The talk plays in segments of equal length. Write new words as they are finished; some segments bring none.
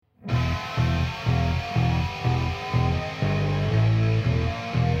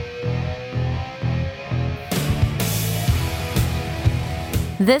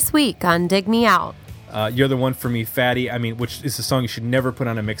This week on Dig Me Out. You're the One for Me, Fatty. I mean, which is a song you should never put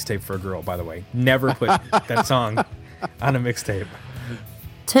on a mixtape for a girl, by the way. Never put that song on a mixtape.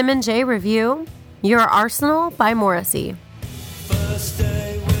 Tim and Jay review Your Arsenal by Morrissey. First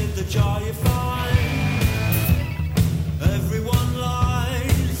day with the joy you find. Everyone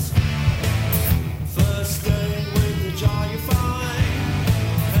lies. First day with the joy you find.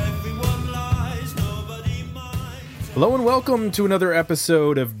 Everyone lies, nobody minds. Hello and welcome to another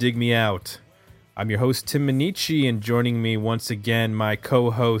episode of Dig Me Out. I'm your host, Tim Minichi, and joining me once again, my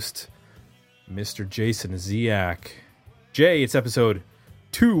co-host, Mr. Jason Ziak. Jay, it's episode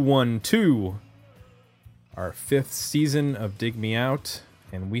 212, our fifth season of Dig Me Out,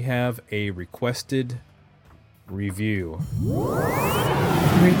 and we have a requested review.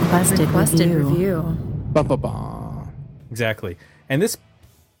 Requested review. Exactly. And this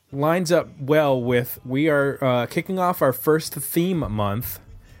lines up well with, we are kicking off our first theme month,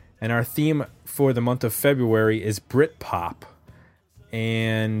 and our theme for the month of February is Britpop.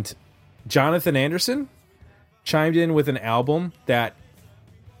 And Jonathan Anderson chimed in with an album that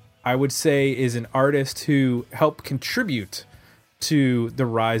I would say is an artist who helped contribute to the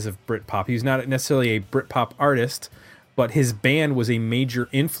rise of Britpop. He's not necessarily a Britpop artist, but his band was a major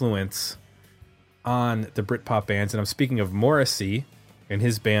influence on the Britpop bands. And I'm speaking of Morrissey and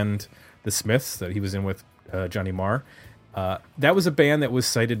his band, The Smiths, that he was in with Johnny Marr. That was a band that was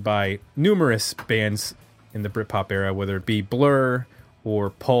cited by numerous bands in the Britpop era, whether it be Blur or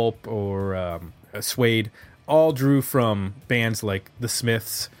Pulp or Suede. All drew from bands like The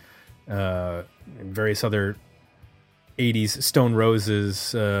Smiths and various other 80s Stone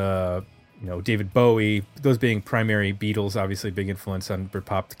Roses, David Bowie, those being primary. Beatles, obviously big influence on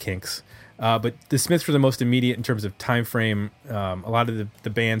Britpop, the Kinks. But the Smiths were the most immediate in terms of time frame. A lot of the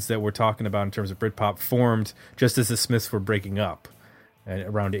bands that we're talking about in terms of Britpop formed just as the Smiths were breaking up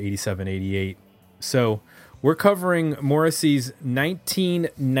around 87, 88. So we're covering Morrissey's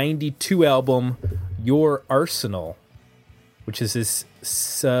 1992 album, Your Arsenal, which is his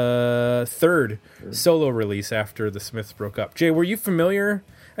third solo release after the Smiths broke up. Jay, were you familiar?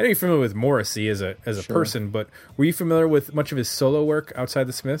 I know you're familiar with Morrissey as a Sure. person, but were you familiar with much of his solo work outside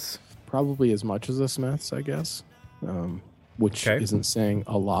the Smiths? Probably as much as the Smiths, I guess, which Okay. isn't saying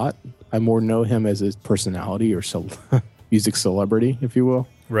a lot. I more know him as his personality or music celebrity, if you will.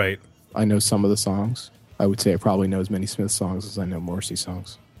 Right. I know some of the songs. I would say I probably know as many Smith songs as I know Morrissey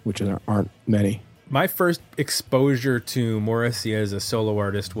songs, which aren't many. My first exposure to Morrissey as a solo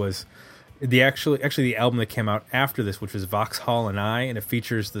artist was the album that came out after this, which was Vauxhall and I, and it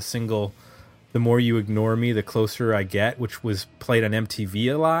features the single "The More You Ignore Me, the Closer I Get," which was played on MTV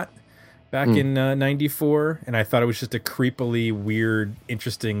a lot back in '94, and I thought it was just a creepily weird,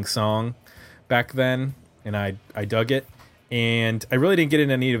 interesting song back then, and I dug it. And I really didn't get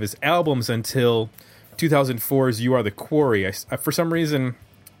into any of his albums until 2004's "You Are the Quarry." For some reason,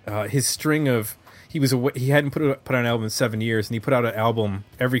 his string of he hadn't put out an album in 7 years, and he put out an album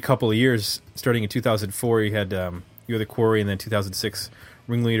every couple of years. Starting in 2004, he had "You Are the Quarry," and then 2006,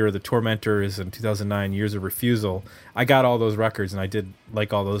 "Ringleader of the Tormentors," and 2009, "Years of Refusal." I got all those records, and I did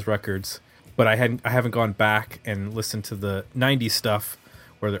like all those records, but I haven't gone back and listened to the 90s stuff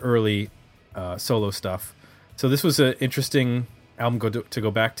or the early solo stuff. So this was an interesting album to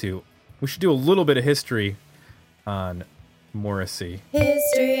go back to. We should do a little bit of history on Morrissey.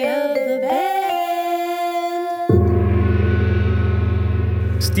 History of the band.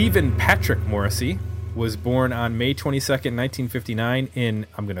 Stephen Patrick Morrissey was born on May 22nd, 1959 in,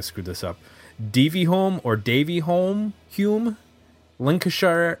 I'm going to screw this up, Davyholme, Hume,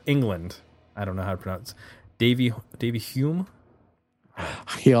 Lancashire, England. I don't know how to pronounce Davyholme?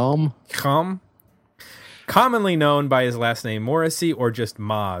 Hyam. Commonly known by his last name Morrissey or just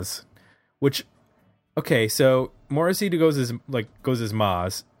Moz, which, okay, so Morrissey goes as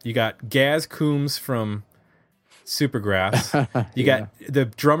Moz. You got Gaz Coombs from Supergrass. You got the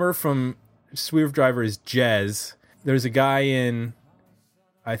drummer from Swerve Driver is Jez. There's a guy in,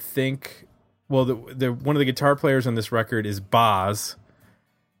 I think, well, the one of the guitar players on this record is Boz.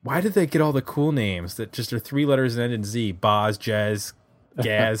 Why did they get all the cool names that just are three letters and end in Z? Boz, Jez,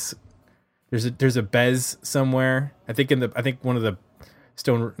 Gaz. There's a Bez somewhere. I think one of the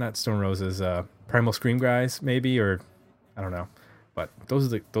not Stone Roses, Primal Scream guys maybe, or I don't know. But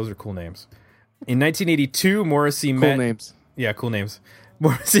those are cool names. In 1982, Morrissey met... Cool names. Yeah, cool names.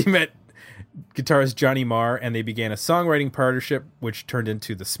 Morrissey met guitarist Johnny Marr, and they began a songwriting partnership, which turned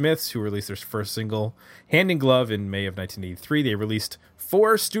into the Smiths, who released their first single, Hand in Glove, in May of 1983. They released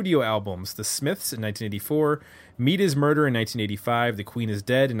 4 studio albums: The Smiths in 1984, Meat is Murder in 1985, The Queen is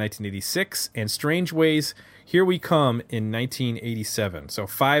Dead in 1986, and Strange Ways, Here We Come in 1987. So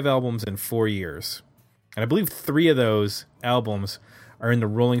 5 albums in 4 years. And I believe 3 of those albums are in the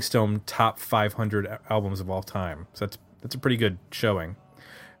Rolling Stone top 500 albums of all time. So that's a pretty good showing.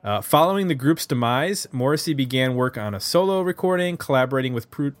 Following the group's demise, Morrissey began work on a solo recording, collaborating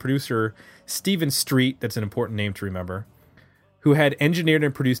with producer Stephen Street, that's an important name to remember, who had engineered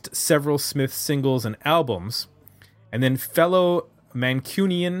and produced several Smith singles and albums. And then fellow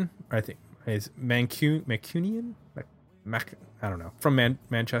Mancunian, I think, is Mancunian? I don't know, from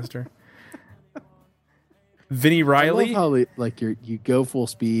Manchester. Vinnie Riley. I love how you go full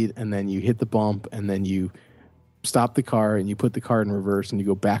speed and then you hit the bump and then you stop the car and you put the car in reverse and you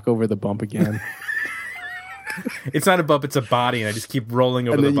go back over the bump again. It's not a bump, it's a body, and I just keep rolling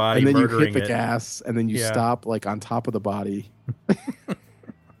over the body, and then murdering you hit the gas, and then you stop on top of the body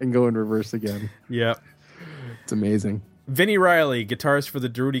and go in reverse again. Yeah. It's amazing. Vinnie Riley, guitarist for the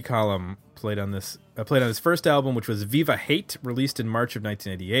Drudy Column, played on his first album, which was Viva Hate, released in March of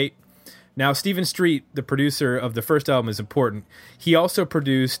 1988. Now, Stephen Street, the producer of the first album, is important. He also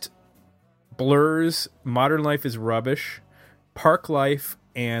produced Blur's Modern Life is Rubbish, Park Life,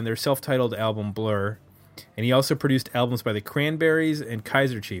 and their self-titled album Blur. And he also produced albums by the Cranberries and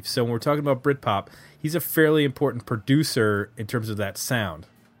Kaiser Chiefs. So when we're talking about Britpop, he's a fairly important producer in terms of that sound.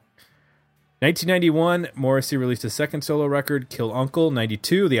 1991, Morrissey released his second solo record, Kill Uncle.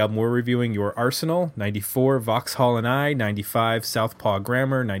 92, the album we're reviewing, Your Arsenal. 94, Vauxhall and I. 95, Southpaw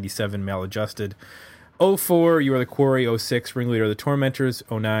Grammar. 97, Maladjusted. 04, You Are the Quarry. 06, Ringleader of the Tormentors.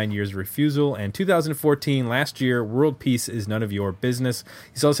 09, Years of Refusal. And 2014, last year, World Peace is None of Your Business.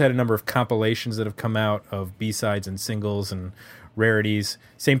 He's also had a number of compilations that have come out of B-sides and singles and rarities.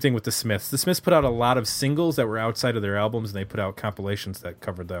 Same thing with the Smiths. The Smiths put out a lot of singles that were outside of their albums, and they put out compilations that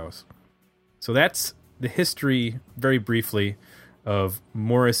covered those. So that's the history, very briefly, of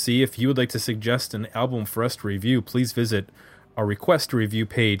Morrissey. If you would like to suggest an album for us to review, please visit our request to review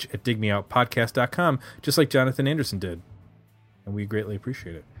page at digmeoutpodcast.com, just like Jonathan Anderson did. And we greatly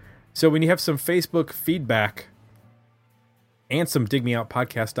appreciate it. So when you have some Facebook feedback and some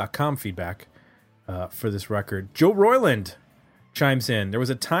digmeoutpodcast.com feedback for this record, Joe Royland chimes in. There was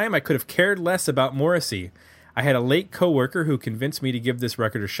a time I could have cared less about Morrissey. I had a late coworker who convinced me to give this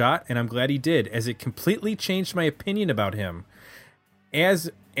record a shot, and I'm glad he did, as it completely changed my opinion about him. And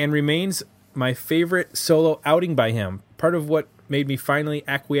remains my favorite solo outing by him. Part of what made me finally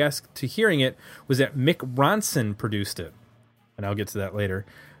acquiesce to hearing it was that Mick Ronson produced it. And I'll get to that later.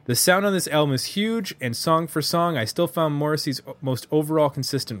 The sound on this album is huge, and song for song, I still found Morrissey's most overall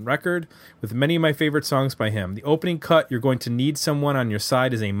consistent record, with many of my favorite songs by him. The opening cut, You're Going to Need Someone on Your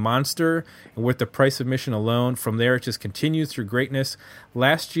Side, is a monster, and worth the price of admission alone. From there, it just continues through greatness.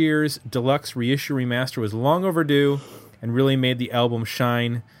 Last year's deluxe reissue remaster was long overdue, and really made the album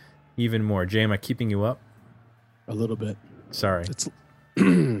shine even more. Jay, am I keeping you up? A little bit. Sorry.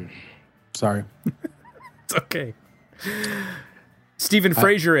 Sorry. It's okay. Stephen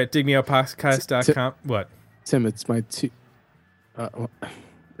Frazier at digmeoutpodcast.com. What? Tim, it's my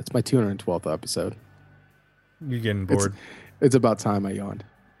 212th episode. You're getting bored. It's about time I yawned.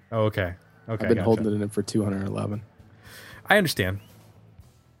 Oh, okay. Okay. I've been holding it in for 211. I understand.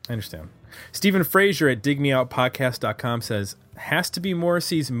 Stephen Frazier at digmeoutpodcast.com says, has to be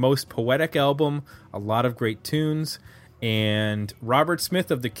Morrissey's most poetic album, a lot of great tunes, and Robert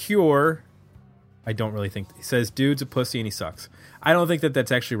Smith of The Cure, I don't really think, he says, dude's a pussy and he sucks. I don't think that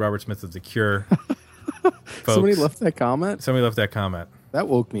that's actually Robert Smith of The Cure. Somebody left that comment? That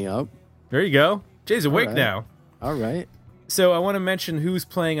woke me up. There you go. Jay's awake now. All right. So I want to mention who's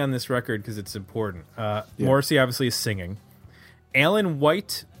playing on this record because it's important. Morrissey obviously is singing. Elaine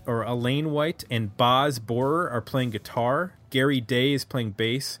White and Boz Borer are playing guitar. Gary Day is playing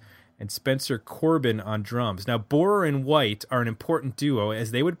bass, and Spencer Corbin on drums. Now, Borer and White are an important duo,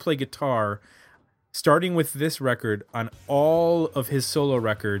 as they would play guitar, starting with this record, on all of his solo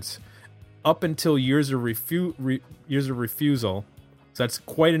records, up until Years of Refusal. So that's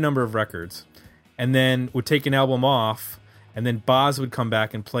quite a number of records. And then would take an album off, and then Boz would come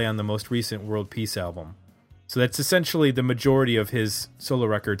back and play on the most recent World Peace album. So that's essentially the majority of his solo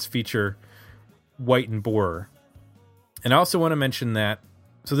records feature White and Borer. And I also want to mention that,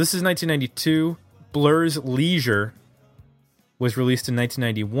 so this is 1992. Blur's Leisure was released in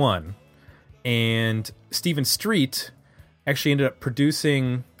 1991. And Stephen Street actually ended up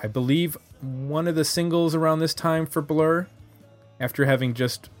producing, I believe, one of the singles around this time for Blur, after having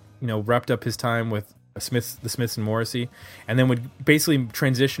just wrapped up his time with the Smiths and Morrissey, and then would basically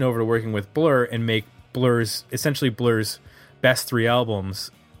transition over to working with Blur and make Blur's best 3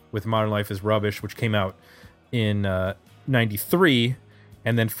 albums, with Modern Life is Rubbish, which came out in 93,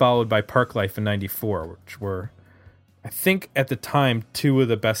 and then followed by Park Life in 94, which were, I think at the time, 2 of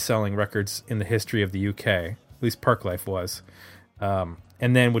the best-selling records in the history of the UK. At least Park Life was. And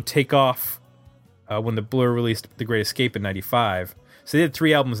then would take off when the Blur released The Great Escape in 95. So they did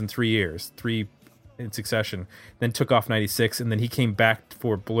 3 albums in 3 years, 3 in succession. Then took off 96, and then he came back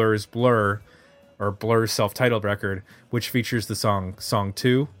for Blur's Blur, or Blur's self-titled record, which features the song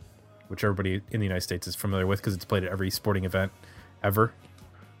 2, which everybody in the United States is familiar with because it's played at every sporting event ever.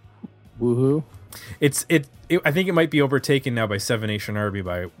 Woohoo! I think it might be overtaken now by Seven Nation Army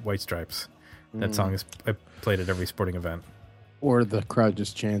by White Stripes. That song is played at every sporting event. Or the crowd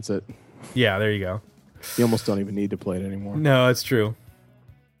just chants it. Yeah, there you go. You almost don't even need to play it anymore. No, that's true.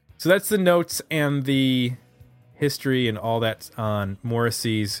 So that's the notes and the history and all that's on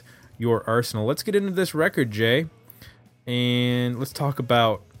Morrissey's Your Arsenal. Let's get into this record, Jay, and let's talk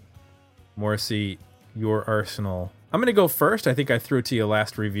about Morrissey, Your Arsenal. I'm going to go first. I think I threw it to you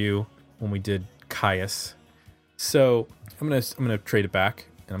last review when we did Caius. So I'm gonna trade it back,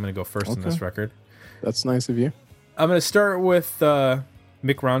 and I'm going to go first on this record. That's nice of you. I'm going to start with Mick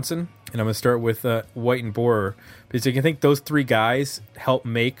Ronson, and I'm going to start with White and Borer, because I think those 3 guys help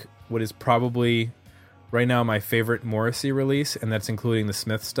make what is probably right now my favorite Morrissey release, and that's including the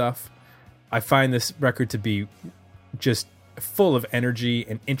Smith stuff. I find this record to be just full of energy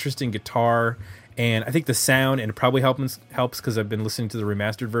and interesting guitar, and I think the sound, and it probably helps because I've been listening to the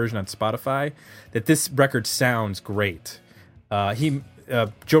remastered version on Spotify, that this record sounds great.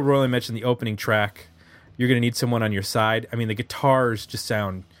 Joe Royland mentioned the opening track, You're Gonna Need Someone on Your Side. I mean, the guitars just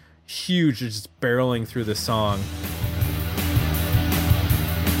sound huge, just barreling through the song.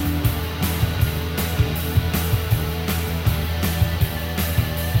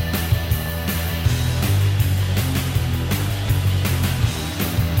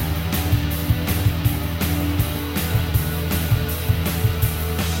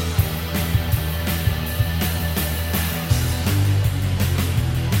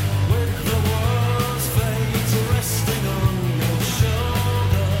 With the world's fate resting on your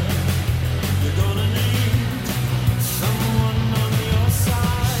shoulder, you're gonna need someone on your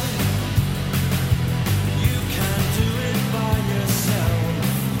side. You can't do it by yourself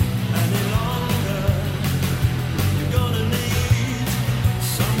any longer. You're gonna need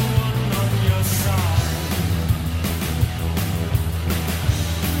someone on your side.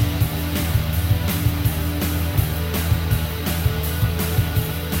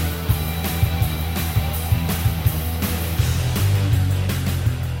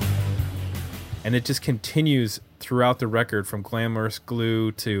 And it just continues throughout the record, from Glamorous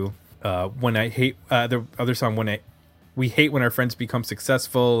Glue to When I Hate, the other song, We Hate When Our Friends Become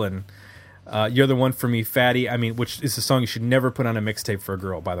Successful, and You're the One for Me, Fatty. I mean, which is a song you should never put on a mixtape for a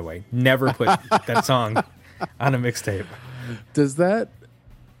girl, by the way. Never put that song on a mixtape. Does that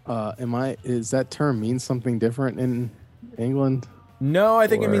is that term mean something different in England? No, I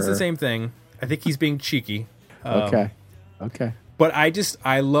think it means the Or- same thing. I think he's being cheeky. Okay. But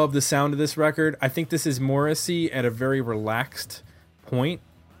I love the sound of this record. I think this is Morrissey at a very relaxed point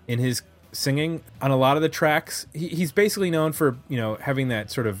in his singing. On a lot of the tracks, he's basically known for, having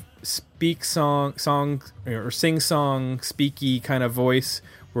that sort of sing song, speaky kind of voice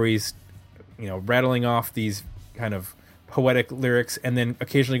where he's, rattling off these kind of poetic lyrics and then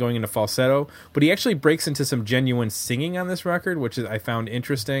occasionally going into falsetto. But he actually breaks into some genuine singing on this record, which I found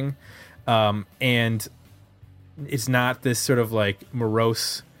interesting. And it's not this sort of like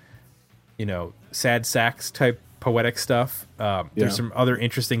morose, sad sax type poetic stuff. There's some other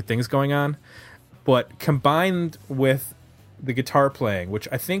interesting things going on, but combined with the guitar playing, which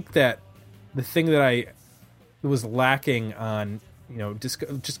I think that the thing that I was lacking on,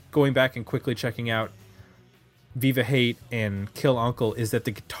 just going back and quickly checking out Viva Hate and Kill Uncle, is that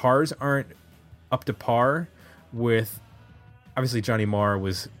the guitars aren't up to par with. Obviously, Johnny Marr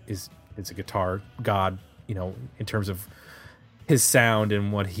is a guitar god, in terms of his sound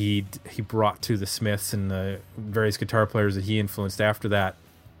and what he brought to the Smiths and the various guitar players that he influenced after that.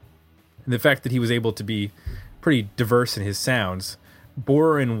 And the fact that he was able to be pretty diverse in his sounds,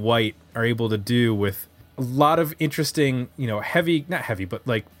 Borer and White are able to do with a lot of interesting, not heavy, but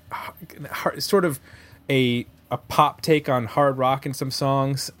like sort of a pop take on hard rock in some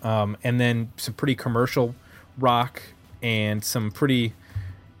songs, and then some pretty commercial rock and some pretty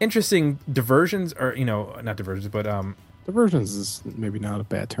interesting diversions, or not diversions, but Diversions is maybe not a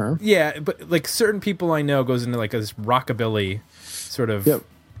bad term. yeah, but like certain people I know goes into like this rockabilly sort of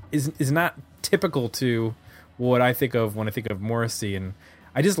is not typical to what I think of when I think of Morrissey. And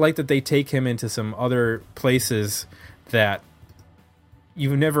I just like that they take him into some other places that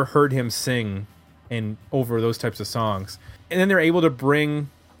you've never heard him sing and over those types of songs. And then they're able to bring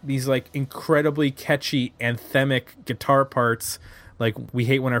these like incredibly catchy anthemic guitar parts, like We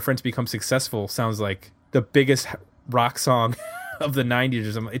Hate When Our Friends Become Successful sounds like the biggest rock song of the 90s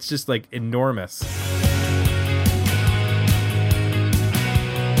or something. It's just like enormous.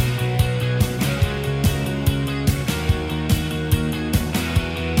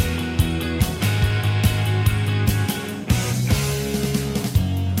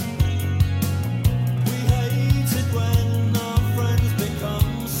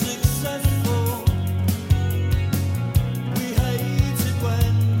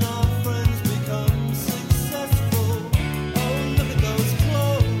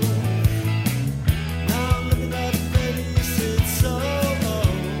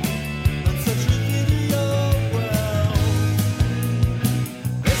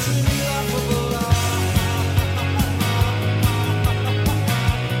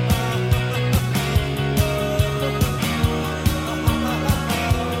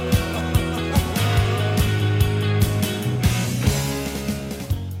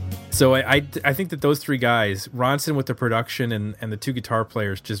 So I think that those three guys, Ronson with the production and the two guitar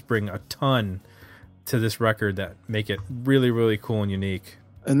players, just bring a ton to this record that make it really, really cool and unique.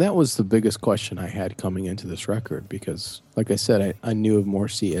 And that was the biggest question I had coming into this record because, like I said, I knew of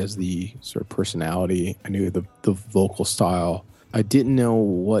Morrissey as the sort of personality. I knew the vocal style. I didn't know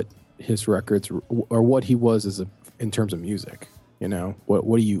what his records or what he was in terms of music. You know, what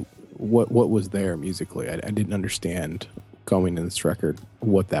was there musically? I didn't understand going in this record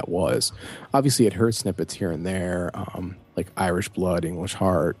what that was. Obviously I'd heard snippets here and there, like Irish Blood, English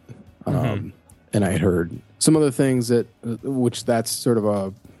Heart, and I had heard some other things which that's sort of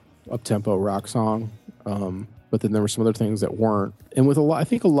a up-tempo rock song, but then there were some other things that weren't. And with I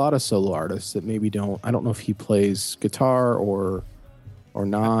think a lot of solo artists that maybe I don't know if he plays guitar or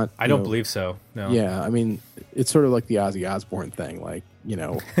not. I don't believe so. No. Yeah, I mean, it's sort of like the Ozzy Osbourne thing, like, you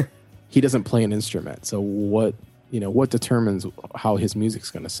know, he doesn't play an instrument, so what determines how his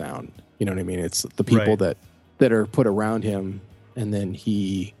music's going to sound? You know what I mean? It's the people that are put around him, and then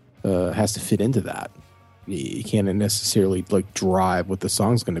he has to fit into that. He can't necessarily like drive what the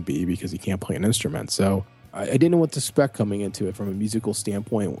song's going to be because he can't play an instrument. So I didn't know what to expect coming into it from a musical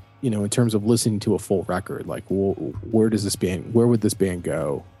standpoint, you know, in terms of listening to a full record. Like, where would this band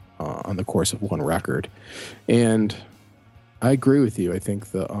go on the course of one record? And I agree with you. I think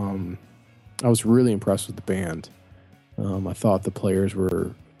I was really impressed with the band. I thought the players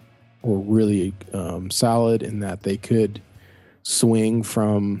were really solid in that they could swing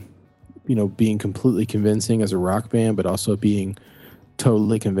from, you know, being completely convincing as a rock band, but also being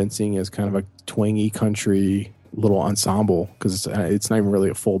totally convincing as kind of a twangy country little ensemble, because it's not even really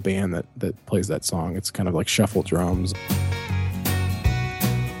a full band that plays that song. It's kind of like shuffle drums.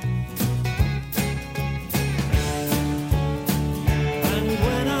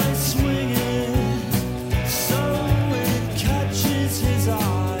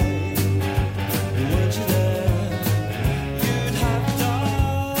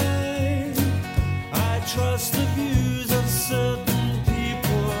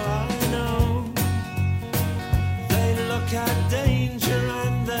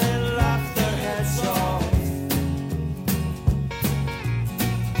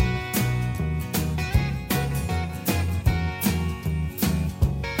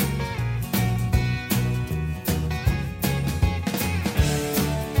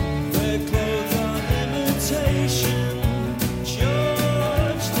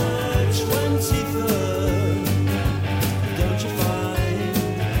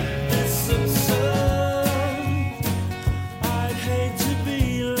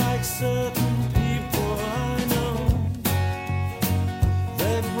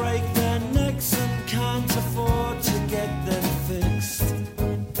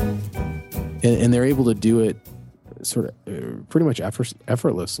 And they're able to do it sort of pretty much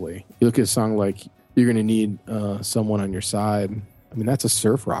effortlessly. You look at a song like You're Gonna Need Someone on Your Side. I mean, that's a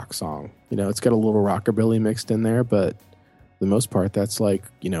surf rock song. You know, it's got a little rockabilly mixed in there, but for the most part, that's like,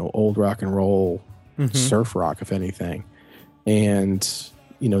 you know, old rock and roll, surf rock, if anything. And,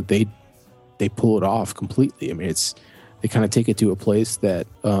 you know, they pull it off completely. I mean, they kind of take it to a place that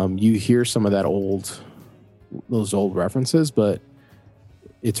you hear some of those old references, but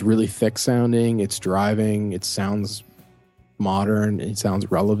it's really thick sounding. It's driving. It sounds modern. It sounds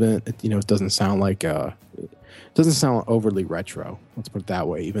relevant. It doesn't sound like it doesn't sound overly retro. Let's put it that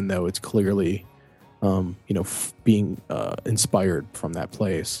way. Even though it's clearly, being inspired from that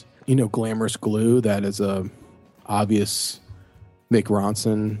place. Glamorous Glue. That is a obvious Mick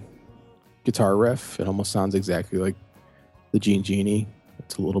Ronson guitar riff. It almost sounds exactly like the Gene Genie.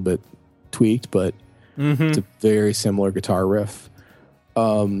 It's a little bit tweaked, but it's a very similar guitar riff.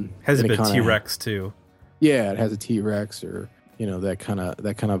 Has a bit T-Rex too. Yeah, it has a T-Rex or that kind of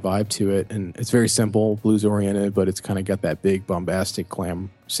vibe to it, and it's very simple, blues oriented, but it's kind of got that big bombastic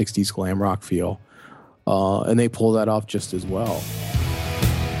 60s glam rock feel, and they pull that off just as well.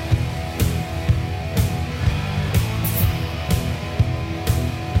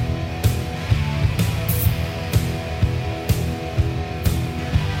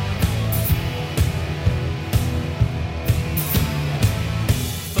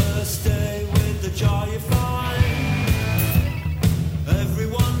 First day with the joy you find,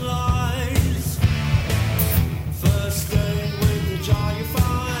 everyone lies. First day with the joy you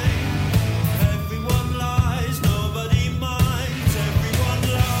find, everyone lies. Nobody minds, everyone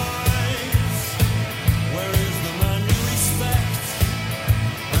lies. Where is the man you respect?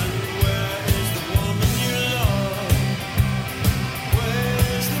 And where is the woman you love? Where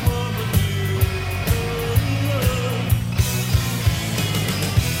is the woman you love?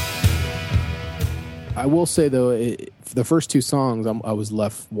 I will say though, for the first two songs, I was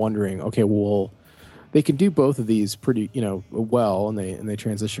left wondering, okay, well, they can do both of these pretty, well, and they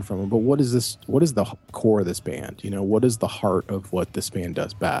transition from them. But what is this? What is the core of this band? What is the heart of what this band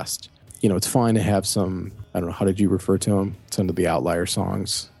does best? It's fine to have some. I don't know, how did you refer to them? Some of the outlier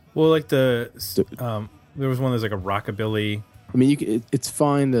songs. Well, like there was one that's like a rockabilly. I mean, it's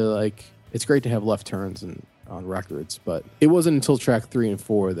fine to it's great to have left turns on records, but it wasn't until track 3 and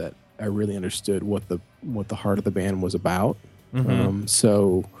 4 that I really understood what the heart of the band was about.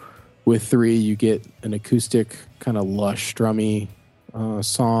 So with 3, you get an acoustic kind of lush, strummy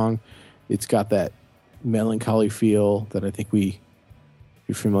song. It's got that melancholy feel that I think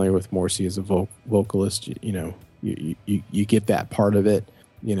you're familiar with Morrissey as a vocalist. You get that part of it.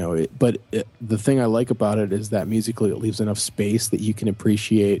 The thing I like about it is that musically it leaves enough space that you can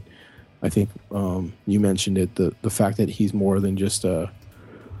appreciate. I think you mentioned it, the fact that he's more than just a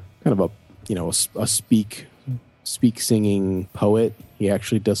kind of a speak singing poet. He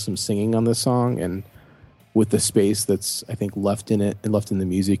actually does some singing on this song, and with the space that's I think left in it and left in the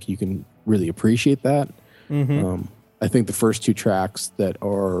music, you can really appreciate that. I think the first two tracks they're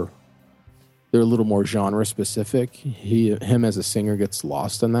a little more genre specific. Him as a singer gets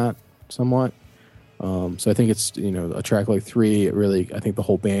lost in that somewhat. So I think it's a track like 3. It really, I think the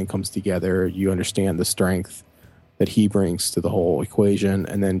whole band comes together. You understand the strength that he brings to the whole equation,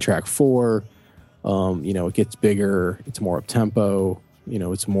 and then track 4, it gets bigger. It's more up tempo.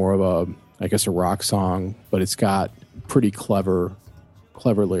 It's more of a rock song, but it's got pretty clever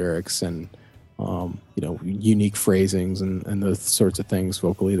lyrics and unique phrasings and those sorts of things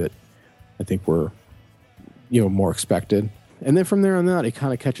vocally that I think were more expected. And then from there on out, it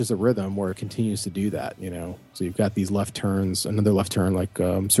kind of catches a rhythm where it continues to do that. So you've got these left turns, another left turn like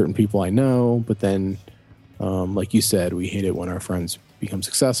Certain People I Know, but then like you said, We Hate It When Our Friends Become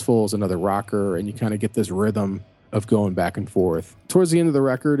Successful is another rocker, and you kind of get this rhythm of going back and forth. Towards the end of the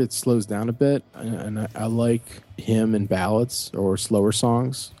record, it slows down a bit, and I like him in ballads or slower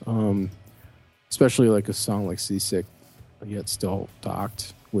songs, especially like a song like Seasick, Yet Still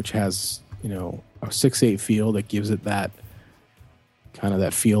Docked, which has, a 6/8 feel that gives it that kind of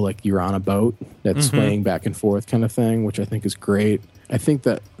that feel like you're on a boat that's swaying back and forth kind of thing, which I think is great. I think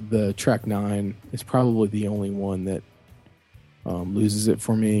that the track 9 is probably the only one that loses it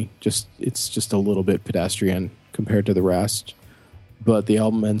for me. It's just a little bit pedestrian compared to the rest. But the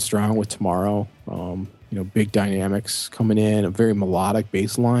album ends strong with Tomorrow. Big dynamics coming in, a very melodic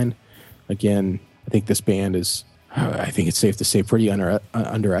bass line. Again, I think this band is, I think it's safe to say, pretty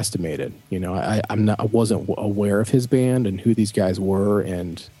underestimated. I wasn't aware of his band and who these guys were,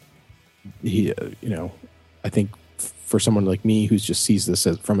 and he, I think for someone like me who just sees this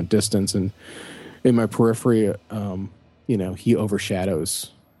from a distance and in my periphery, he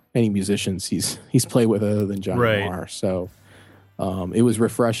overshadows any musicians he's played with other than Johnny Marr. So it was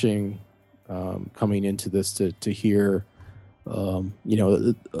refreshing coming into this to hear,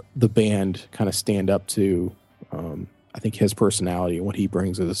 the band kind of stand up to, I think, his personality and what he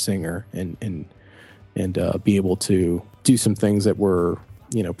brings as a singer, and be able to do some things that were,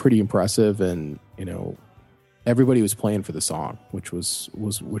 pretty impressive, and everybody was playing for the song, which was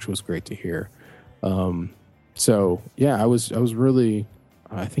great to hear. So yeah, I was really,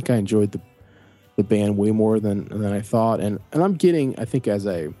 I think I enjoyed the band way more than I thought, and I'm getting, I think as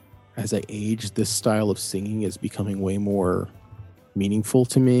I age, this style of singing is becoming way more meaningful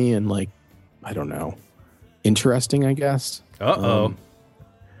to me, and I don't know, interesting, I guess.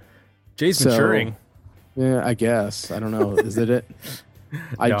 Jay's So- maturing. Yeah, I guess. I don't know. Is it?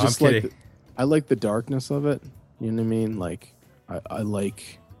 I No, I'm just kidding. like. I like the darkness of it. You know what I mean? Like, I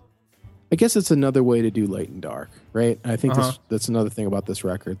like. I guess it's another way to do light and dark, right? I think that's another thing about this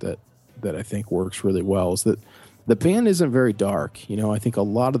record that I think works really well is that the band isn't very dark. You know, I think a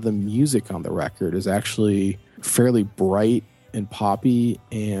lot of the music on the record is actually fairly bright and poppy,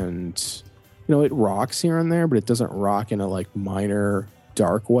 and you know, it rocks here and there, but it doesn't rock in a like minor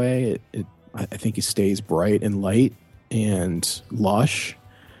dark way. I think it stays bright and light and lush,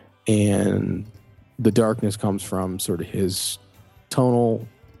 and the darkness comes from sort of his tone,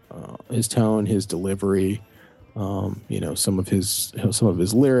 his delivery, you know, some of his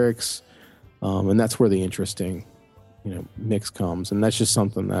lyrics, and that's where the interesting, you know, mix comes, and that's just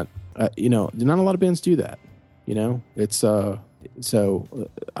something that you know, not a lot of bands do that. You know, it's so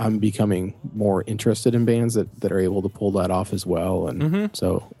I'm becoming more interested in bands that are able to pull that off as well, and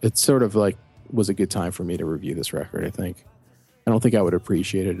so it's sort of like was a good time for me to review this record. I think I don't think I would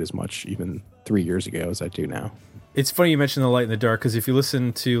appreciate it as much even 3 years ago as I do now. It's funny you mentioned the light and the dark, because if you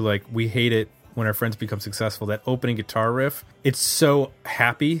listen to like We Hate It When Our Friends Become Successful, that opening guitar riff, it's so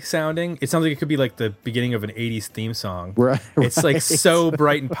happy sounding. It sounds like it could be like the beginning of an 80s theme song. Right. It's like so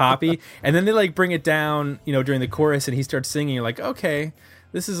bright and poppy. And then they like bring it down, you know, during the chorus, and he starts singing. You're like, okay,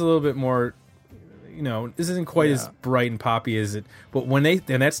 this is a little bit more, you know, this isn't quite as bright and poppy as it. But when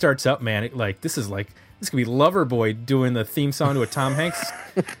that starts up, man, it like, this could be Loverboy doing the theme song to a Tom Hanks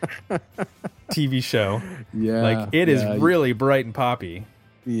TV show. Yeah. Like it is really bright and poppy.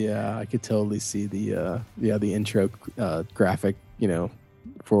 Yeah, I could totally see the intro graphic, you know,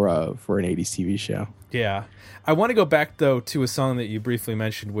 for an 80s TV show. Yeah. I want to go back though to a song that you briefly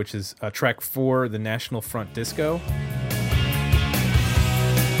mentioned, which is track 4, The National Front Disco.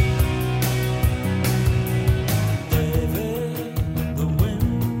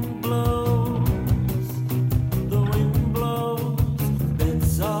 The wind blows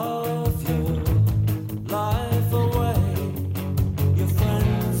bits of your life away. Your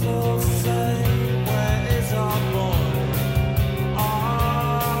friends all say, where is our boy?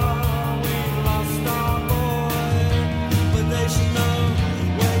 We've lost our boy. But they should know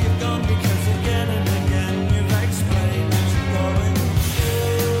where you've gone, because again and again you've explained that you're going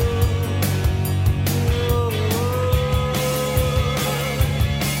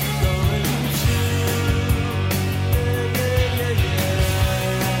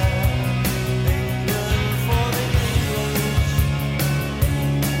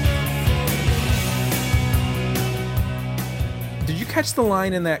Did you catch the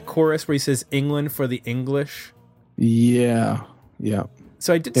line in that chorus where he says England for the English? Yeah. Yeah.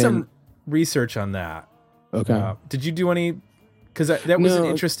 So I did some research on that. Okay. Did you do any? Because that was an No.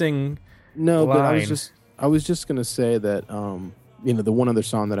 interesting No, but line. I was just gonna say that you know, the one other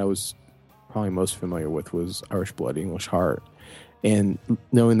song that I was probably most familiar with was Irish Blood, English Heart, and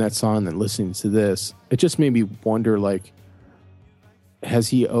knowing that song and listening to this, it just made me wonder, like, has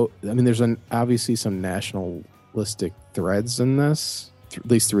he? I mean, there's obviously some nationalistic threads in this, at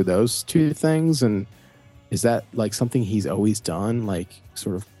least through those two things, and is that like something he's always done, like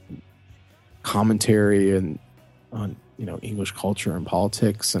sort of commentary and on, you know, English culture and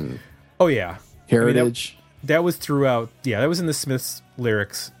politics and Oh yeah, heritage? that was throughout. Yeah, that was in the Smiths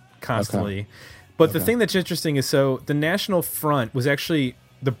lyrics constantly. But the thing that's interesting is, so the National Front was actually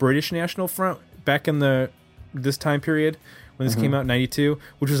the British National Front back in this time period when this came out in '92,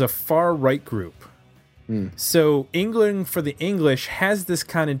 which was a far right group. So England for the English has this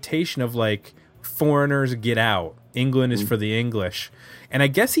connotation of like foreigners get out. England is for the English. And I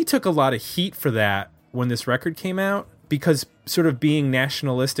guess he took a lot of heat for that when this record came out, because sort of being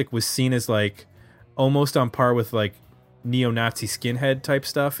nationalistic was seen as like almost on par with like neo-Nazi skinhead type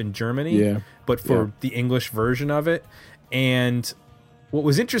stuff in Germany, but for the English version of it. And what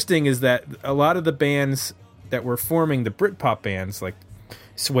was interesting is that a lot of the bands that were forming the Britpop bands like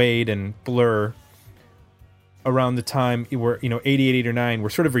Suede and Blur around the time were, you know, 88, 8 or 9, were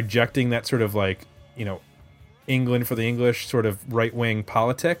sort of rejecting that sort of like, you know, England for the English sort of right-wing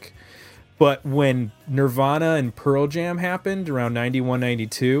politic. But when Nirvana and Pearl Jam happened around 91,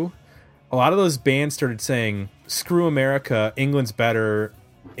 92, a lot of those bands started saying, screw America, England's better,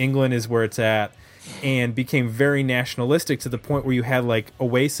 England is where it's at, and became very nationalistic to the point where you had like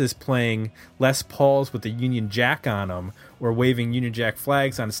Oasis playing Les Pauls with the Union Jack on them, or waving Union Jack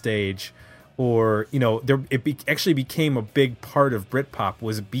flags on stage, or, you know, actually became a big part of Britpop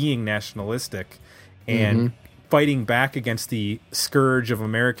was being nationalistic and fighting back against the scourge of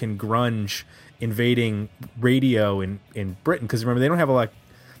American grunge invading radio in Britain. Because remember, they don't have a lot.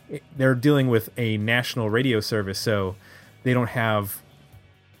 They're dealing with a national radio service, so they don't have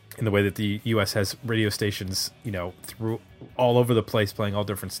in the way that the U.S. has radio stations, through all over the place playing all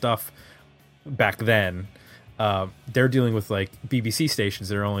different stuff back then. They're dealing with like BBC stations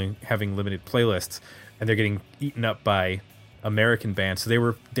that are only having limited playlists, and they're getting eaten up by American bands. So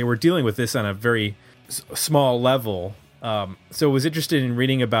they were dealing with this on a very small level. So I was interested in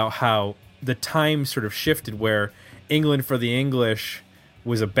reading about how the time sort of shifted, where England for the English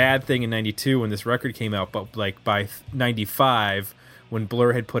was a bad thing in 92 when this record came out, but like by 95, when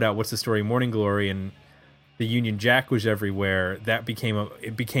Blur had put out What's the Story, Morning Glory, and the Union Jack was everywhere, that became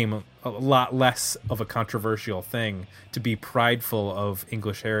a lot less of a controversial thing to be prideful of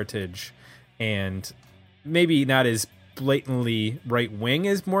English heritage, and maybe not as blatantly right wing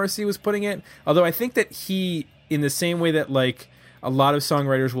as Morrissey was putting it. Although I think that he, in the same way that like a lot of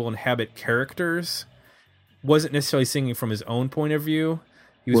songwriters will inhabit characters, wasn't necessarily singing from his own point of view.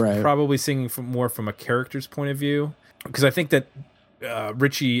 He was probably singing more from a character's point of view, because I think that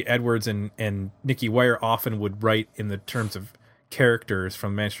Richie Edwards and Nicky Wire often would write in the terms of characters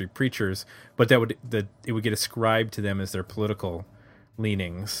from Man Street Preachers, but it would get ascribed to them as their political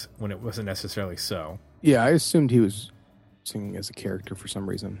leanings when it wasn't necessarily so. Yeah, I assumed he was singing as a character for some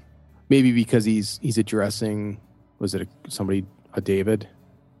reason. Maybe because he's addressing, was it a David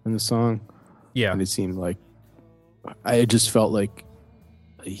in the song? Yeah. And it seemed like, I just felt like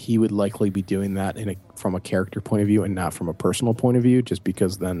he would likely be doing that from a character point of view and not from a personal point of view, just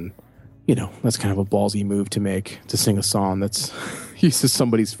because then, that's kind of a ballsy move to sing a song that's uses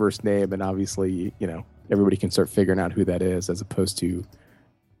somebody's first name, and obviously, everybody can start figuring out who that is, as opposed to,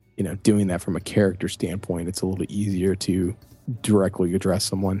 doing that from a character standpoint. It's a little easier to directly address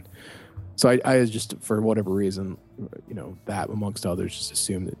someone. So I just, for whatever reason, that amongst others, just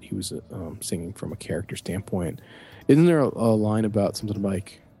assumed that he was singing from a character standpoint. Isn't there a line about something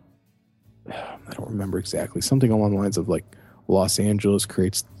like, I don't remember exactly, something along the lines of like Los Angeles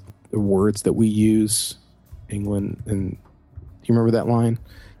creates the words that we use, England, and do you remember that line?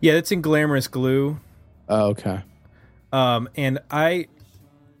 Yeah, it's in Glamorous Glue. Oh, okay. And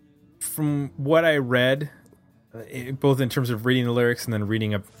from what I read, both in terms of reading the lyrics and then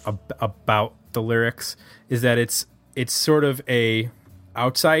reading about the lyrics, is that it's sort of a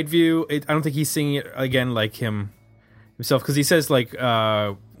outside view. I don't think he's singing it again like himself, because he says like,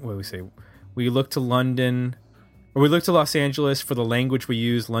 what do we say? We look to London, or we look to Los Angeles for the language we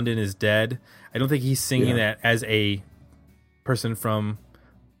use. London is dead. I don't think he's singing that as a person from,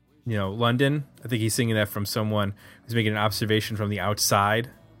 London. I think he's singing that from someone who's making an observation from the outside.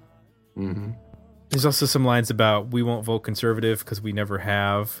 Mm-hmm. There's also some lines about we won't vote conservative because we never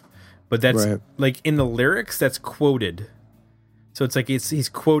have, but that's like in the lyrics that's quoted. So it's like he's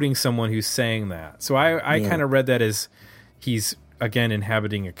quoting someone who's saying that. So I kind of read that as he's again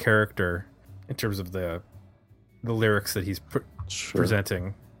inhabiting a character in terms of the lyrics that he's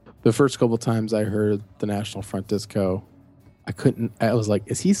presenting. The first couple times I heard the National Front Disco, I was like,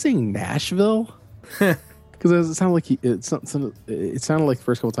 is he saying Nashville? Because it sounded like it sounded like the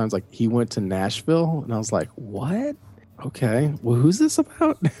first couple times like he went to Nashville, and I was like, what? Okay, well, who's this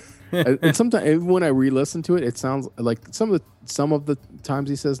about? And sometimes when I re-listen to it, it sounds like some of the times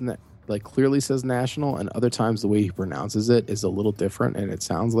he says like clearly says national, and other times the way he pronounces it is a little different, and it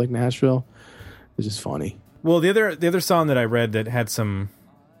sounds like Nashville. It's just funny. Well, the other song that I read that had some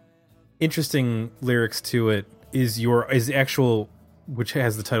interesting lyrics to it is the actual, which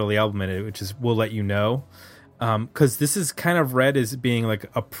has the title of the album in it, which is "We'll Let You Know," because this is kind of read as being like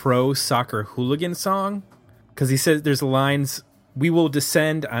a pro soccer hooligan song, because he says there's lines, "We will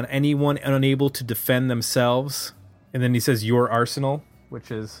descend on anyone unable to defend themselves," and then he says "Your Arsenal,"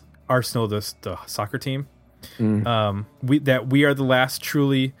 which is Arsenal, the soccer team. We are the last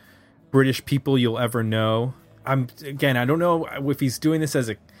truly British people you'll ever know. I don't know if he's doing this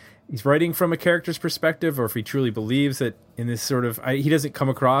he's writing from a character's perspective, or if he truly believes that in this sort of, he doesn't come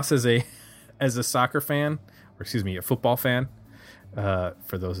across as a soccer fan, or excuse me, a football fan,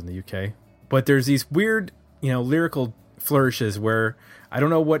 for those in the UK. But there's these weird, lyrical flourishes where I don't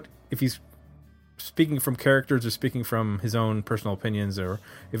know if he's speaking from characters or speaking from his own personal opinions, or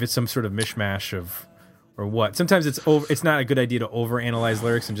if it's some sort of mishmash of, or what. Sometimes it's not a good idea to overanalyze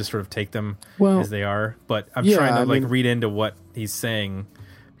lyrics and just sort of take them as they are. But I'm trying to read into what he's saying,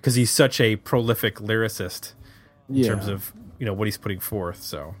 because he's such a prolific lyricist in terms of what he's putting forth.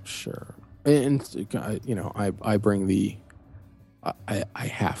 So sure, and I bring I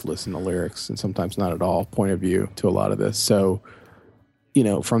half listen to lyrics, and sometimes not at all, point of view to a lot of this. So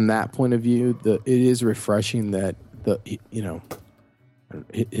from that point of view, it is refreshing that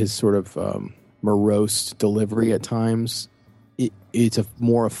his sort of morose delivery at times, it's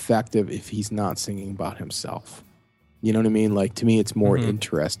more effective if he's not singing about himself. You know what I mean? Like, to me, it's more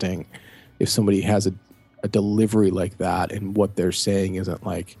interesting if somebody has a delivery like that and what they're saying isn't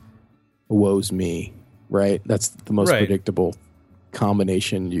like, woe's me, right? That's the most predictable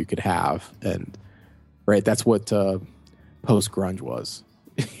combination you could have. And, right, that's what post-grunge was.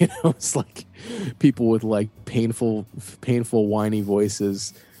 You know, it's like people with like painful, whiny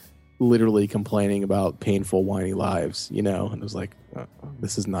voices literally complaining about painful, whiny lives, you know? And it was like,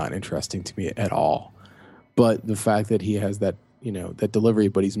 this is not interesting to me at all. But the fact that he has that, you know, that delivery,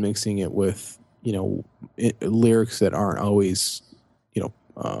 but he's mixing it with, you know, lyrics that aren't always, you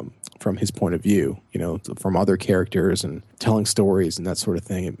know, from his point of view, you know, from other characters and telling stories and that sort of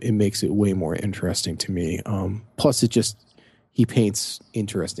thing, it makes it way more interesting to me. Plus, he paints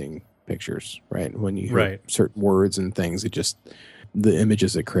interesting pictures, right? When you hear certain words and things, it just, the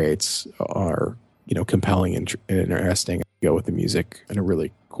images it creates are, you know, compelling and interesting. Go with the music and a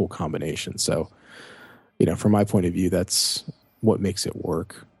really cool combination. So, you know, from my point of view, that's what makes it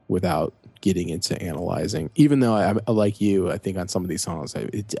work without getting into analyzing. Even though I like you, I think on some of these songs,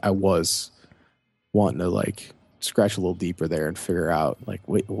 I was wanting to like scratch a little deeper there and figure out like,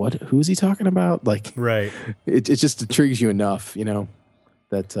 wait, what? Who is he talking about? Like, it just intrigues you enough, you know,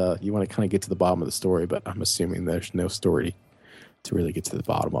 that you want to kind of get to the bottom of the story. But I'm assuming there's no story to really get to the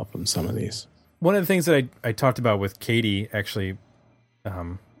bottom of them. Some of these. One of the things that I talked about with Katie actually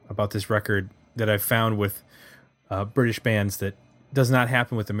about this record that I've found with British bands that does not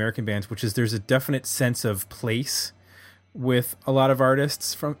happen with American bands, which is there's a definite sense of place with a lot of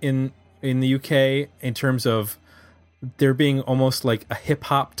artists from in the UK in terms of there being almost like a hip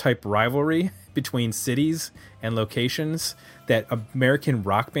hop type rivalry between cities and locations that American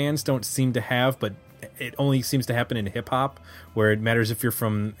rock bands don't seem to have, but it only seems to happen in hip hop, where it matters if you're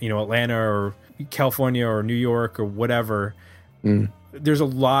from, you know, Atlanta or California or New York or whatever. There's a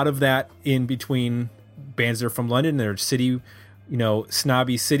lot of that in between bands that are from London. They're city, you know,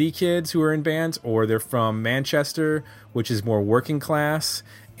 snobby city kids who are in bands, or they're from Manchester, which is more working class.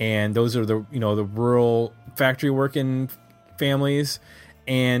 And those are the, you know, the rural factory working families.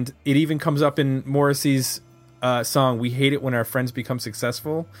 And it even comes up in Morrissey's song, "We Hate It When Our Friends Become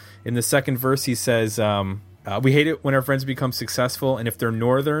Successful." In the second verse, he says, we hate it when our friends become successful, and if they're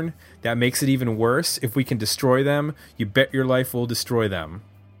northern, that makes it even worse. If we can destroy them, you bet your life we'll destroy them.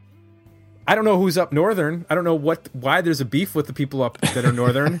 I don't know who's up northern. I don't know why there's a beef with the people up that are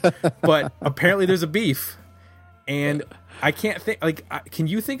northern, but apparently there's a beef. And I can't think, like, can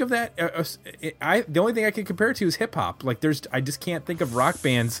you think of that? The only thing I can compare it to is hip hop. Like, I just can't think of rock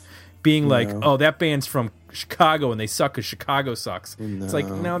bands being like, oh, that band's from Chicago and they suck because Chicago sucks. No, it's like,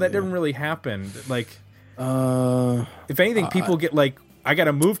 no, that didn't really happen. Like, if anything, people get like, I got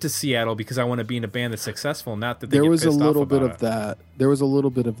to move to Seattle because I want to be in a band that's successful. Not that they there get was a pissed little off bit about of that. There was a little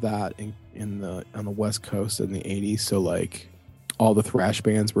bit of that on the West Coast in the '80s. So like, all the thrash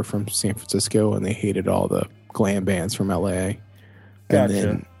bands were from San Francisco, and they hated all the glam bands from LA. Gotcha. And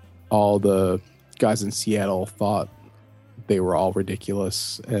then all the guys in Seattle thought they were all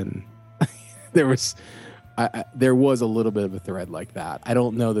ridiculous, and there was a little bit of a thread like that. I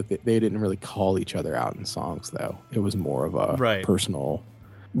don't know that they didn't really call each other out in songs, though. It was more of a personal.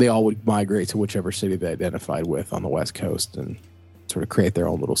 They all would migrate to whichever city they identified with on the West Coast and sort of create their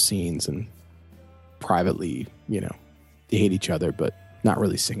own little scenes and privately, you know, they hate each other, but not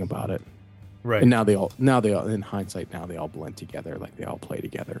really sing about it. Right. And now they all, in hindsight, now they all blend together, like they all play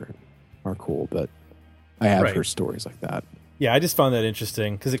together and are cool. But I have heard stories like that. Yeah, I just found that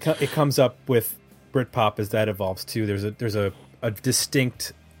interesting because it comes up with Britpop as that evolves too. There's a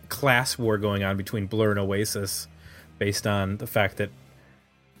distinct class war going on between Blur and Oasis, based on the fact that,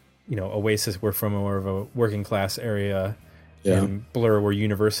 you know, Oasis were from more of a working class area, and Blur were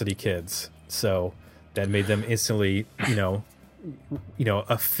university kids. So that made them instantly, you know,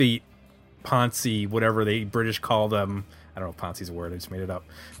 effete, Ponzi, whatever they British call them. I don't know if Ponzi's a word. I just made it up.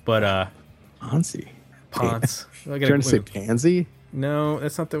 But Ponzi. Ponce. You're trying to say pansy? No,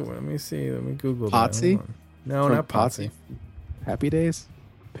 that's not the word. Let me see. Let me Google that. Potsy? No, not Potsy. Happy Days?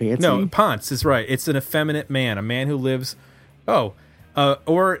 Pansy? No, Ponce is right. It's an effeminate man, a man who lives. So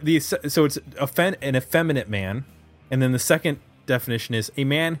it's an effeminate man, and then the second definition is a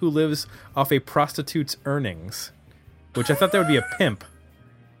man who lives off a prostitute's earnings, which I thought that would be a pimp.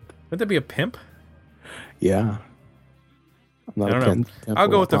 Would that be a pimp? Yeah. I don't know. I'll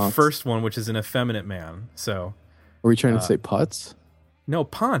go with the first one, which is an effeminate man. So, are we trying to say putz? No,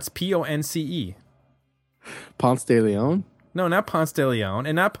 Ponce, Ponce. Ponce de Leon? No, not Ponce de Leon,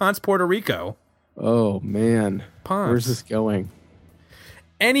 and not Ponce, Puerto Rico. Oh man, Ponce. Where's this going?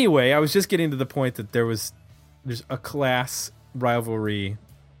 Anyway, I was just getting to the point that there's a class rivalry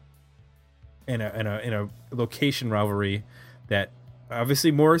in a location rivalry that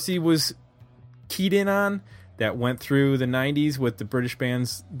obviously Morrissey was keyed in on, that went through the 90s with the British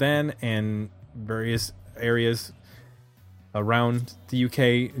bands then and various areas around the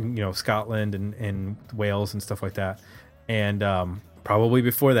UK, Scotland and Wales and stuff like that. And probably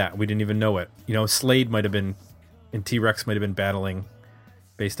before that, we didn't even know it. Slade might have been, and T-Rex might have been battling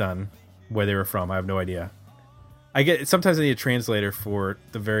based on where they were from. I have no idea. I get sometimes I need a translator for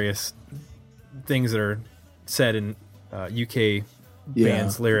the various things that are said in UK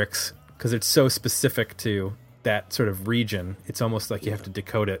bands' lyrics, because it's so specific to that sort of region. It's almost like you have to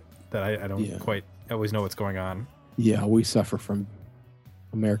decode it, that I don't quite always know what's going on. Yeah, we suffer from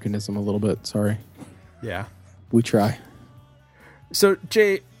Americanism a little bit. Sorry. Yeah. We try. So,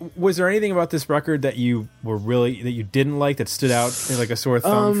 Jay, was there anything about this record that you didn't like, that stood out like a sore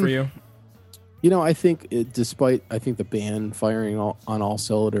thumb for you? I think despite the band firing on all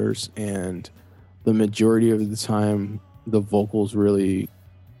cylinders, and the majority of the time the vocals really,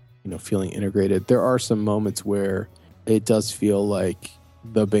 feeling integrated, there are some moments where it does feel like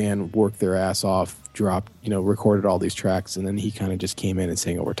the band worked their ass off, recorded all these tracks, and then he kind of just came in and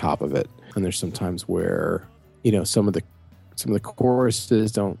sang over top of it. And there's some times where, some of the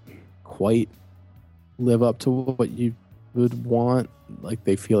choruses don't quite live up to what you would want. Like,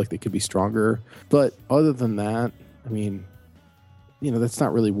 they feel like they could be stronger. But other than that, I mean, that's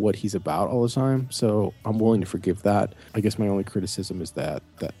not really what he's about all the time. So I'm willing to forgive that. I guess my only criticism is that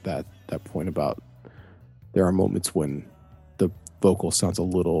point about there are moments when the vocal sounds a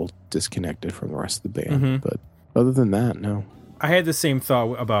little disconnected from the rest of the band. Mm-hmm. But other than that, no. I had the same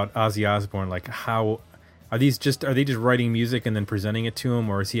thought about Ozzy Osbourne. Like, how are they just writing music and then presenting it to him,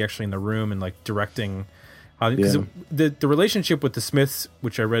 or is he actually in the room and like directing? Because the relationship with the Smiths,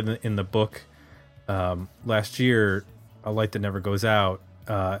 which I read in the book last year, A Light That Never Goes Out,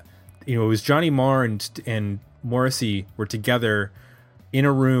 it was Johnny Marr and Morrissey were together in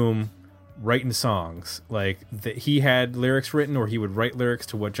a room writing songs. Like, he had lyrics written, or he would write lyrics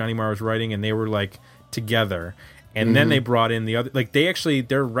to what Johnny Marr was writing, and they were like together. And then they brought in the other, like, they actually,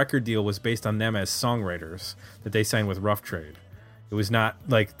 their record deal was based on them as songwriters that they signed with Rough Trade. It was not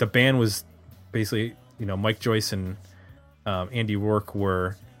like the band was basically, Mike Joyce and Andy Rourke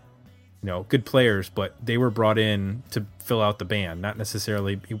were, good players, but they were brought in to fill out the band, not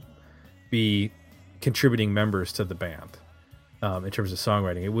necessarily be contributing members to the band in terms of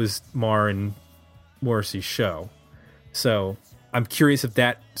songwriting. It was Marr and Morrissey's show. So I'm curious if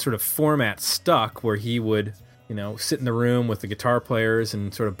that sort of format stuck, where he would, sit in the room with the guitar players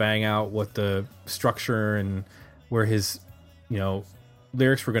and sort of bang out what the structure and where his,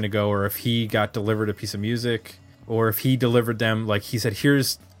 lyrics were going to go, or if he got delivered a piece of music, or if he delivered them, like he said,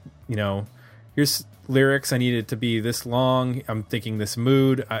 here's lyrics, I need it to be this long, I'm thinking this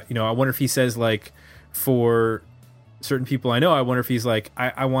mood. I wonder if he says, like, for certain people I wonder if he's like,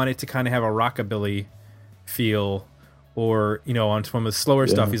 I want it to kind of have a rockabilly feel, or, on some of the slower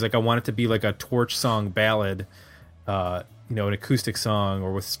stuff, he's like, I want it to be like a Torch song ballad, an acoustic song,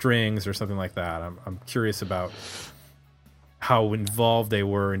 or with strings or something like that. I'm curious about how involved they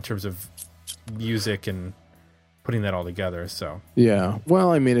were in terms of music and putting that all together. So yeah,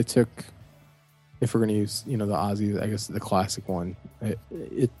 well, I mean, it took, if we're going to use, the Ozzy, I guess the classic one,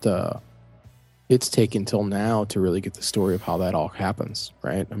 it's taken till now to really get the story of how that all happens,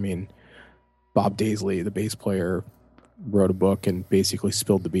 right? I mean, Bob Daisley, the bass player, wrote a book and basically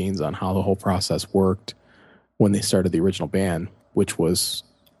spilled the beans on how the whole process worked when they started the original band, which was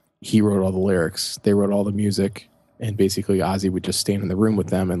he wrote all the lyrics, they wrote all the music, and basically Ozzy would just stand in the room with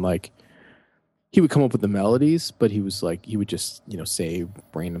them, and like, he would come up with the melodies, but he would just, say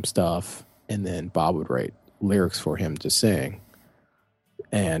random stuff, and then Bob would write lyrics for him to sing,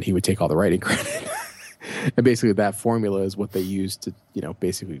 and he would take all the writing credit. And basically that formula is what they used to,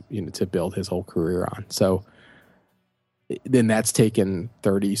 to build his whole career on. So then that's taken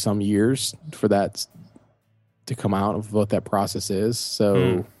 30 some years for that to come out of what that process is.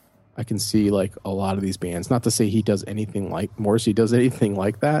 So I can see, like, a lot of these bands, not to say he does anything like Morrissey does anything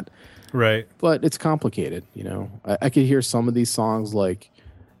like that, right? But it's complicated. I could hear some of these songs, like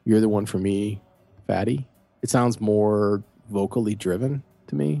You're the One for Me, Fatty. It sounds more vocally driven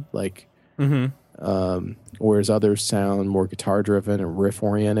to me, like, whereas others sound more guitar driven and riff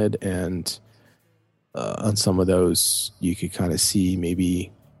oriented, and on some of those you could kind of see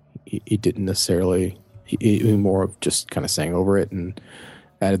maybe he didn't necessarily, he more of just kind of sang over it and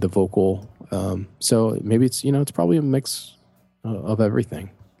added the vocal. So maybe it's, it's probably a mix of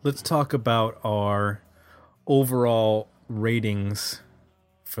everything. Let's talk about our overall ratings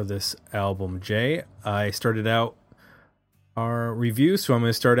for this album, Jay. I started out our review, so I'm going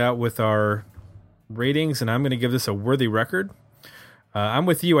to start out with our ratings, and I'm going to give this a worthy record. I'm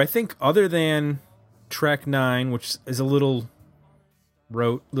with you. I think other than track 9, which is a little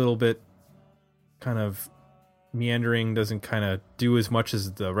bit kind of meandering, doesn't kind of do as much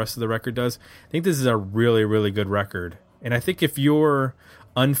as the rest of the record does, I think this is a really, really good record. And I think if you're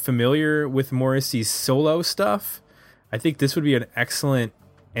unfamiliar with Morrissey's solo stuff, I think this would be an excellent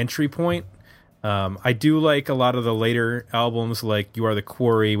entry point. I do like a lot of the later albums, like You Are the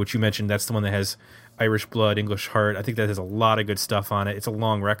Quarry, which you mentioned. That's the one that has Irish Blood, English Heart. I think that has a lot of good stuff on it. It's a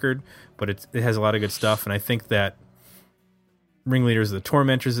long record, but it has a lot of good stuff. And I think that Ringleaders of the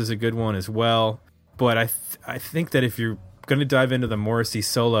Tormentors is a good one as well. But I think that if you're going to dive into the Morrissey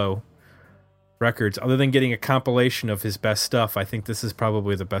solo records, other than getting a compilation of his best stuff, I think this is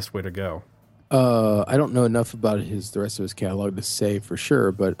probably the best way to go. I don't know enough about the rest of his catalog to say for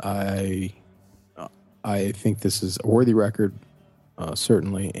sure, but I think this is a worthy record,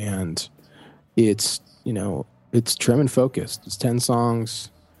 certainly, and it's trim and focused. It's 10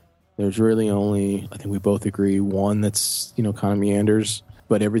 songs. There's really only, I think we both agree, one that's kind of meanders,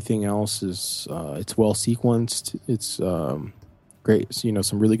 but everything else is it's well sequenced. It's great.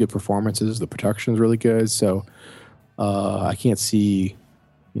 Some really good performances. The production's really good. So I can't see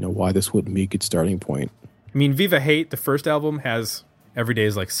why this wouldn't be a good starting point. I mean, Viva Hate, the first album, has Every Day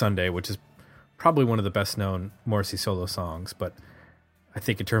is Like Sunday, which is probably one of the best known Morrissey solo songs. But I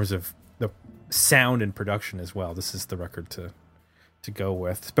think in terms of the sound and production as well, this is the record to go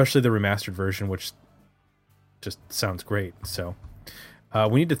with, especially the remastered version, which just sounds great. So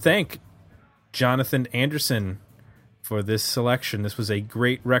we need to thank Jonathan Anderson for this selection. This was a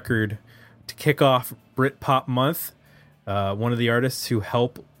great record to kick off Britpop month. One of the artists who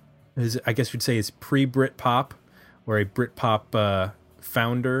I guess you'd say is pre-Britpop, or a Britpop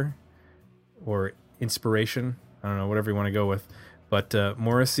founder or inspiration. I don't know, whatever you want to go with. But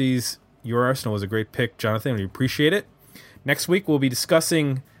Morrissey's Your Arsenal was a great pick, Jonathan. We appreciate it. Next week, we'll be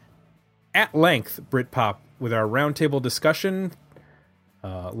discussing at length Britpop with our roundtable discussion.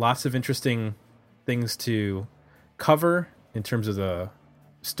 Lots of interesting things to cover in terms of the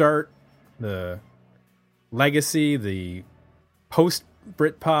start, the legacy, the post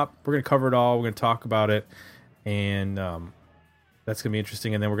Britpop. We're going to cover it all. We're going to talk about it, and that's going to be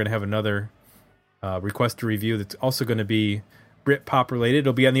interesting. And then we're going to have another request to review that's also going to be Britpop related.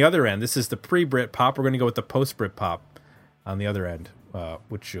 It'll be on the other end. This is the pre-Britpop. We're going to go with the post-Britpop on the other end,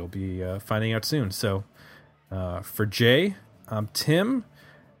 which you'll be finding out soon. So for Jay, I'm Tim.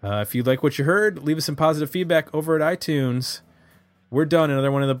 If you like what you heard, leave us some positive feedback over at iTunes. We're done.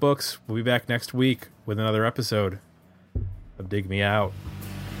 Another one in the books. We'll be back next week with another episode of Dig Me Out.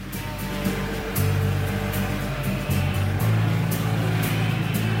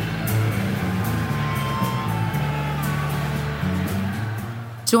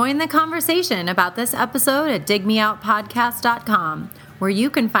 Join the conversation about this episode at digmeoutpodcast.com, where you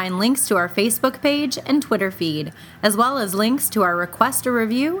can find links to our Facebook page and Twitter feed, as well as links to our request a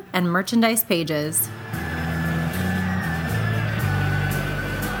review and merchandise pages.